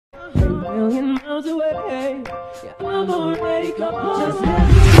a million miles away. Yeah, I'm already gone. Just let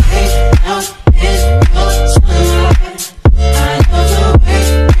me out in your sunlight. I love the way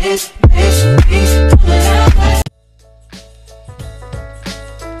it makes me come alive.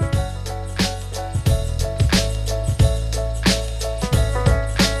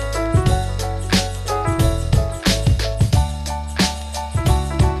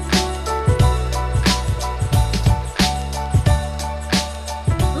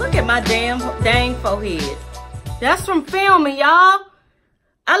 My dang forehead. That's from filming, y'all.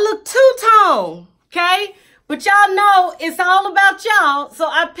 I look two-tone, okay? But y'all know it's all about y'all. So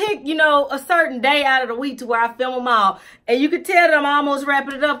I picked, you know, a certain day out of the week to where I film them all. And you can tell that I'm almost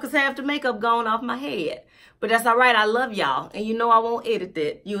wrapping it up because half the makeup gone off my head. But that's all right. I love y'all. And you know I won't edit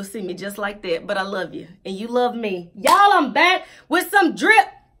that. You'll see me just like that. But I love you. And you love me. Y'all, I'm back with some drip.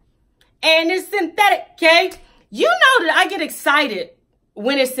 And it's synthetic, okay? You know that I get excited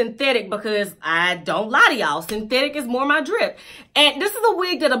when it's synthetic because I don't lie to y'all. Synthetic is more my drip. And this is a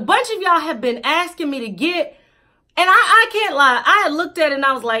wig that a bunch of y'all have been asking me to get. And I can't lie. I had looked at it and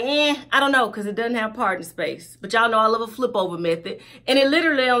I was like, I don't know, because it doesn't have parting space. But y'all know I love a flip over method. And it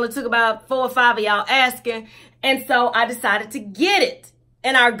literally only took about 4 or 5 of y'all asking. And so I decided to get it.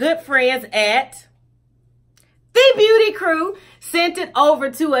 And our good friends at The Beauty Crew sent it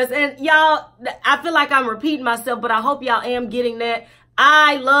over to us. And y'all, I feel like I'm repeating myself, but I hope y'all am getting that.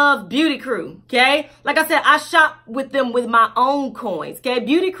 I love Beauty Crew, okay? Like I said, I shop with them with my own coins, okay?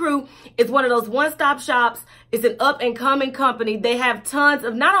 Beauty Crew is one of those one-stop shops. It's an up-and-coming company. They have tons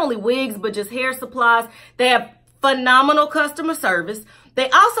of not only wigs, but just hair supplies. They have phenomenal customer service. They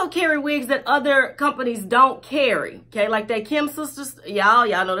also carry wigs that other companies don't carry, okay? Like that Kim Sisters, y'all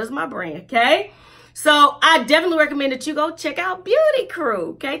know that's my brand, okay? So I definitely recommend that you go check out Beauty Crew,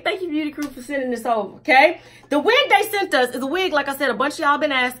 okay? Thank you, Beauty Crew, for sending this over, okay? The wig they sent us is a wig, like I said, a bunch of y'all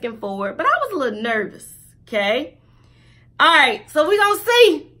been asking for it, but I was a little nervous, okay? All right, so we're going to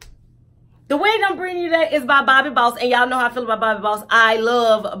see. The wig I'm bringing you today is by Bobbi Boss, and y'all know how I feel about Bobbi Boss. I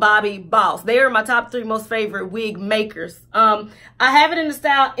love Bobbi Boss. They are my top 3 most favorite wig makers. I have it in the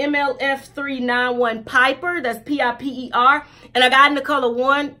style MLF391 Piper. That's P-I-P-E-R. And I got in the color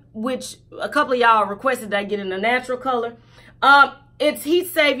 1, which a couple of y'all requested that I get in the natural color. It's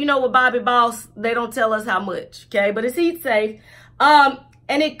heat safe. You know, with Bobbi Boss, they don't tell us how much, okay? But it's heat safe. And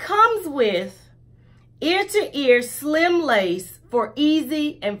it comes with ear-to-ear slim lace for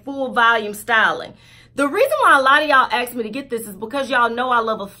easy and full volume styling. The reason why a lot of y'all asked me to get this is because y'all know I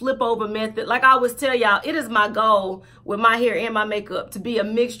love a flip over method. Like I always tell y'all, it is my goal with my hair and my makeup to be a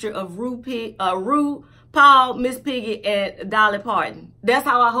mixture of RuPaul, Miss Piggy, and Dolly Parton. That's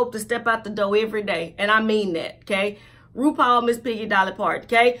how I hope to step out the door every day. And I mean that, okay? RuPaul, Miss Piggy, Dolly Parton,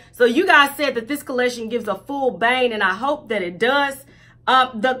 okay? So you guys said that this collection gives a full bang, and I hope that it does.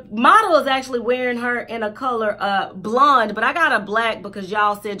 The model is actually wearing her in a color blonde, but I got a black because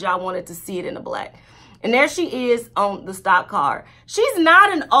y'all said y'all wanted to see it in a black. And there she is on the stock card. She's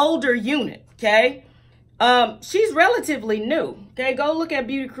not an older unit, okay? She's relatively new, okay? Go look at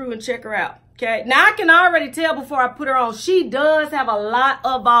Beauty Crew and check her out, okay? Now, I can already tell before I put her on, she does have a lot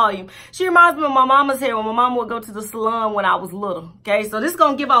of volume. She reminds me of my mama's hair when my mama would go to the salon when I was little, okay? So this is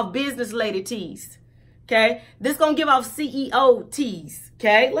going to give off business lady tease. Okay, this is going to give off CEO tease.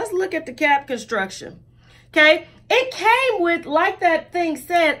 Okay, let's look at the cap construction. Okay, it came with, like that thing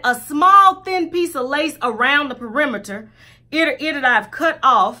said, a small thin piece of lace around the perimeter. It that I've cut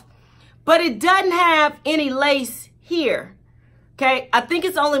off, but it doesn't have any lace here. Okay, I think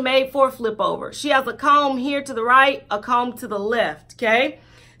it's only made for a flip over. She has a comb here to the right, a comb to the left. Okay,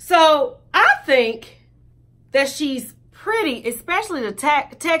 so I think that she's pretty, especially the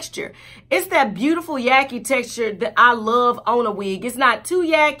texture. It's that beautiful yaki texture that I love on a wig. It's not too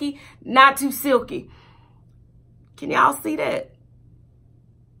yaki, not too silky. Can y'all see that?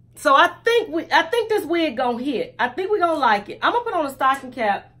 So I think this wig gonna hit. I think we're gonna like it. I'm gonna put on a stocking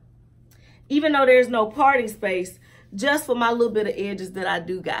cap, even though there's no parting space, just for my little bit of edges that I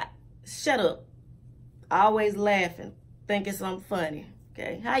do got. Shut up. Always laughing, thinking something funny.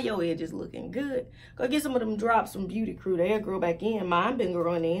 Okay, how your edges looking? Good. Go get some of them drops from Beauty Crew. They'll grow back in. Mine been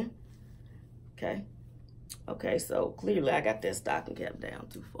growing in. Okay. Okay, so clearly I got that stocking cap down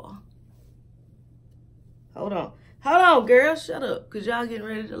too far. Hold on. Hold on, girl. Shut up, because y'all getting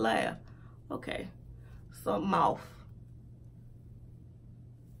ready to laugh. Okay. Something off.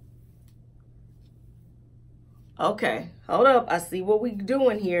 Okay. Hold up. I see what we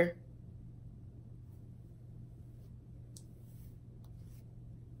doing here.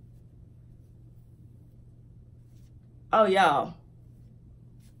 Oh, y'all.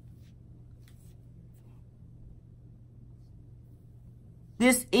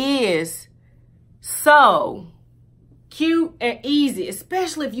 This is so cute and easy,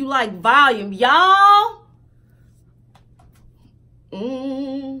 especially if you like volume, y'all.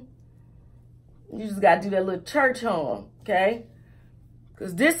 You just got to do that little church hum, okay?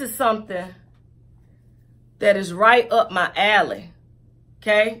 Because this is something that is right up my alley,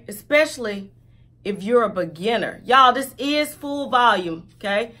 okay? Especially if you're a beginner. Y'all, this is full volume,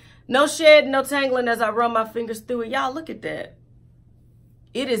 okay? No shedding, no tangling as I run my fingers through it. Y'all, look at that.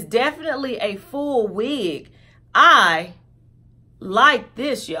 It is definitely a full wig. I like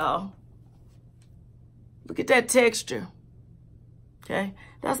this, y'all. Look at that texture, okay?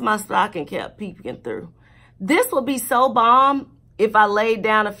 That's my stocking cap peeking through. This will be so bomb if I laid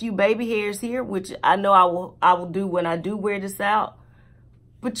down a few baby hairs here, which I know I will do when I do wear this out.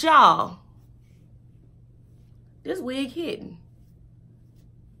 But y'all, this wig hitting.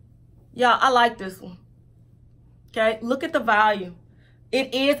 Y'all, I like this one. Okay, look at the volume.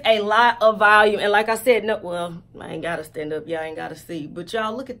 It is a lot of volume. And like I said, no, well, I ain't got to stand up. Y'all ain't got to see. But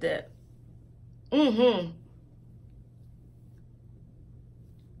y'all, look at that.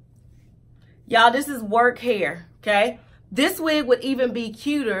 Y'all, this is work hair, okay? This wig would even be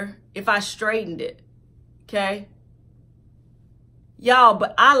cuter if I straightened it, okay? Y'all,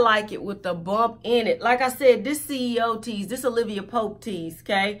 but I like it with the bump in it. Like I said, this CEO tease, this Olivia Pope tease,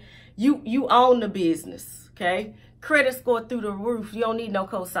 okay? You own the business, okay? Credit score through the roof. You don't need no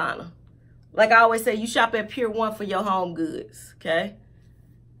cosigner. Like I always say, you shop at Pier 1 for your home goods, okay?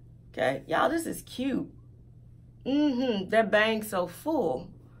 Okay, y'all, this is cute. That bang's so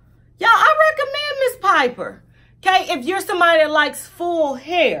full. Y'all, I recommend Miss Piper, okay? If you're somebody that likes full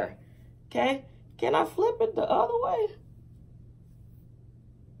hair, okay? Can I flip it the other way?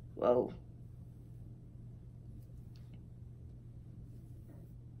 Whoa.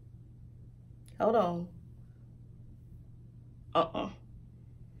 Hold on.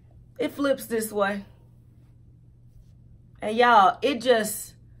 It flips this way. And y'all, it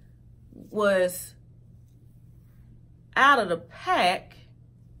just was out of the pack.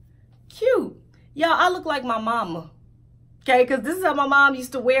 Cute. Y'all, I look like my mama. Okay, because this is how my mom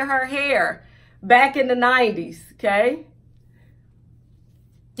used to wear her hair back in the 90s. Okay.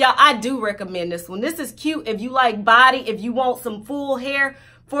 Y'all, I do recommend this one. This is cute if you like body, if you want some full hair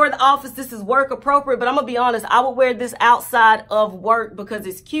for the office. This is work appropriate, but I'm going to be honest, I would wear this outside of work because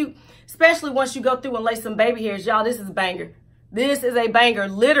it's cute, especially once you go through and lay some baby hairs. Y'all, this is a banger. This is a banger,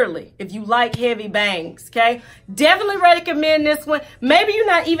 literally, if you like heavy bangs, okay? Definitely recommend this one. Maybe you're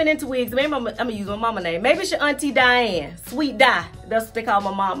not even into wigs. Maybe I'm going to use my mama name. Maybe it's your Auntie Diane, Sweet Di. That's what they call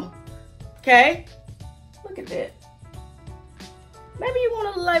my mama, okay? Look at that. Maybe you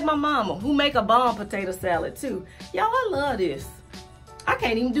want to look like my mama, who make a bomb potato salad, too. Y'all, I love this. I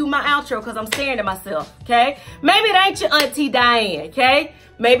can't even do my outro because I'm staring at myself, okay? Maybe it ain't your Auntie Diane, okay?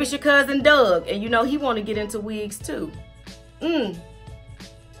 Maybe it's your cousin Doug, and you know he want to get into wigs, too.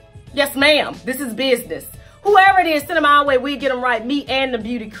 Yes, ma'am. This is business. Whoever it is, send them our way. We get them right. Me and the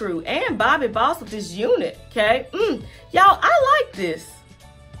beauty crew. And Bobby Boss with this unit, okay? Y'all, I like this.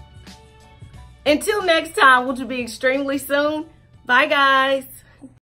 Until next time, which will be extremely soon. Bye, guys.